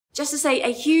Just to say a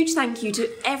huge thank you to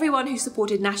everyone who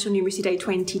supported National Numeracy Day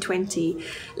 2020.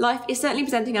 Life is certainly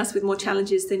presenting us with more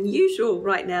challenges than usual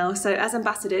right now, so as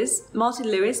ambassadors,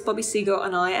 Martin Lewis, Bobby Seagull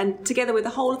and I, and together with the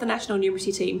whole of the National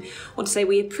Numeracy team, want to say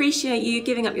we appreciate you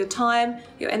giving up your time,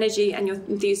 your energy and your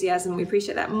enthusiasm. We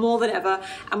appreciate that more than ever,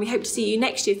 and we hope to see you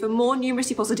next year for more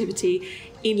numeracy positivity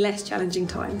in less challenging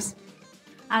times.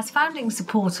 As founding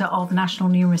supporter of National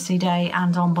Numeracy Day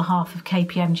and on behalf of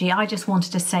KPMG, I just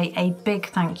wanted to say a big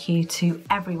thank you to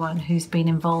everyone who's been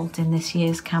involved in this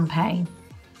year's campaign.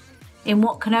 In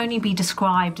what can only be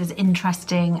described as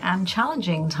interesting and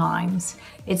challenging times,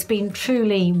 it's been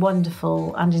truly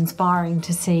wonderful and inspiring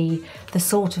to see the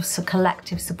sort of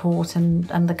collective support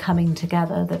and the coming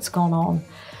together that's gone on.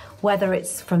 Whether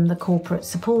it's from the corporate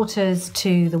supporters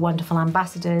to the wonderful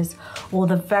ambassadors or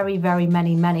the very, very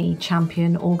many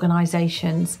champion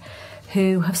organisations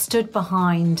who have stood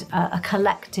behind a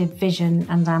collective vision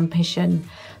and ambition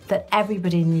that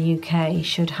everybody in the UK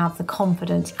should have the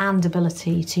confidence and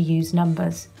ability to use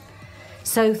numbers.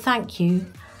 So thank you,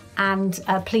 and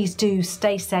please do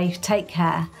stay safe, take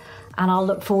care, and I'll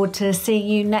look forward to seeing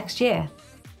you next year.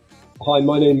 Hi,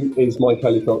 my name is Mike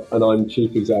Ellicott and I'm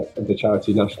Chief Exec of the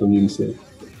charity National Numeracy.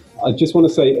 I just want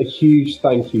to say a huge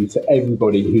thank you to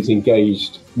everybody who's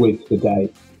engaged with the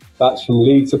day. That's from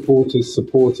lead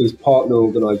supporters, partner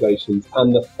organisations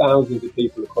and the thousands of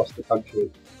people across the country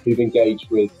who've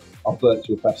engaged with our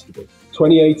virtual festival.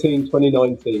 2018,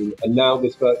 2019 and now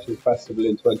this virtual festival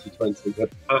in 2020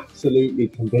 have absolutely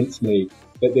convinced me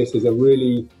that this is a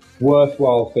really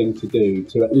worthwhile thing to do,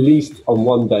 to at least on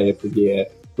one day of the year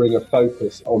bring a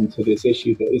focus onto this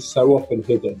issue that is so often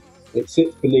hidden. It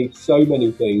sits beneath so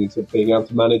many things of being able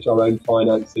to manage our own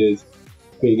finances,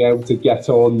 being able to get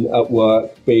on at work,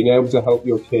 being able to help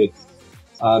your kids.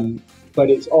 But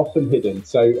it's often hidden.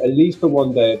 So at least for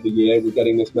one day of the year, we're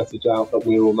getting this message out that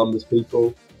we're all numbers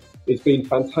people. It's been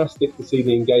fantastic to see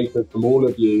the engagement from all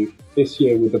of you this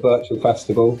year with the virtual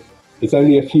festival. It's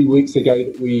only a few weeks ago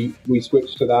that we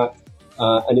switched to that.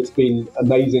 And it's been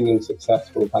amazing and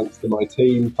successful thanks to my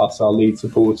team, plus our lead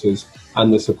supporters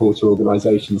and the supporter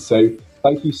organisations. So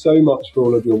thank you so much for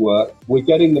all of your work. We're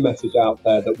getting the message out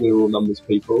there that we're all numbers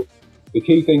people. The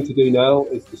key thing to do now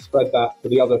is to spread that for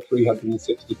the other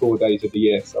 364 days of the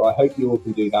year. So I hope you all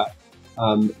can do that.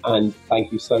 And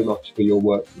thank you so much for your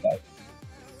work today.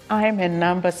 I'm a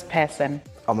numbers person.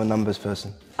 I'm a numbers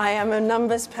person. I am a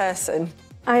numbers person.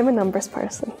 I'm a numbers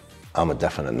person. I'm a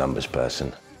definite numbers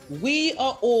person. We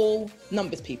are all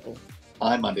numbers people.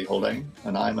 I'm Andy Holding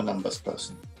and I'm a numbers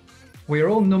person. We're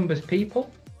all numbers people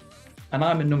and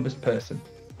I'm a numbers person.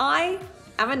 I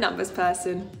am a numbers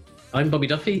person. I'm Bobby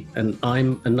Duffy and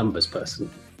I'm a numbers person.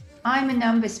 I'm a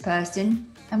numbers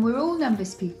person and we're all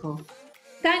numbers people.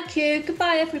 Thank you.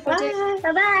 Goodbye, everybody. Bye.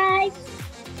 Bye-bye.